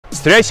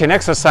Stretching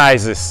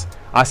exercises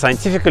are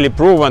scientifically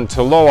proven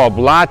to lower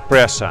blood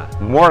pressure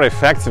more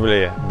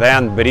effectively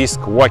than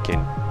brisk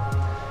walking.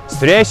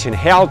 Stretching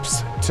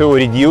helps to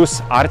reduce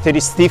artery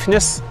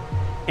stiffness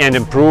and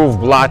improve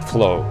blood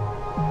flow.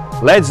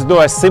 Let's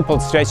do a simple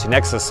stretching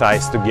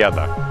exercise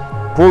together.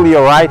 Pull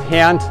your right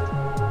hand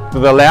to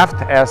the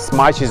left as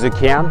much as you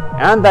can,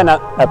 and then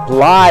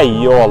apply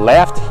your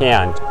left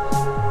hand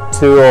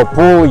to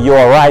pull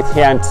your right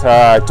hand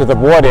to the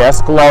body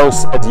as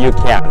close as you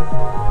can.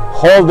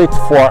 Hold it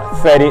for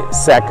 30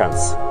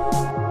 seconds.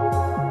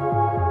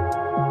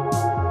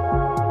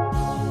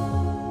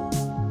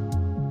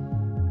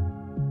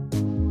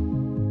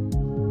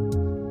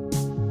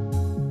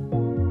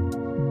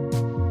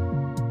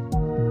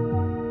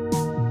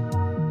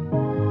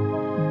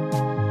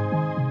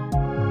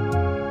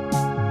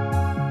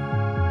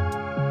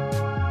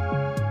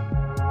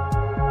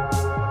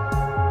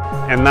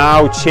 And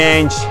now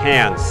change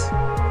hands.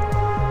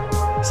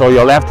 So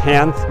your left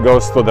hand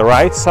goes to the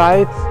right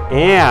side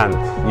and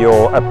you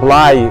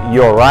apply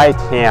your right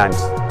hand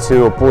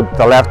to put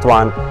the left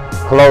one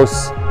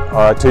close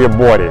to your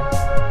body.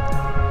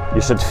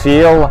 You should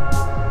feel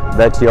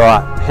that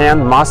your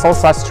hand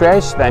muscles are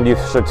stretched, and you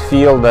should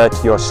feel that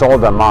your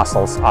shoulder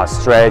muscles are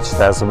stretched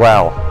as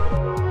well.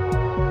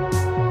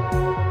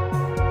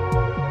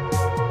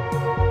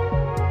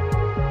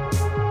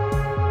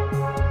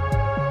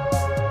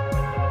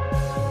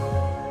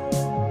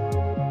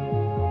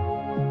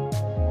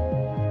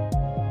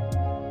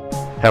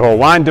 Have a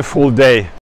wonderful day.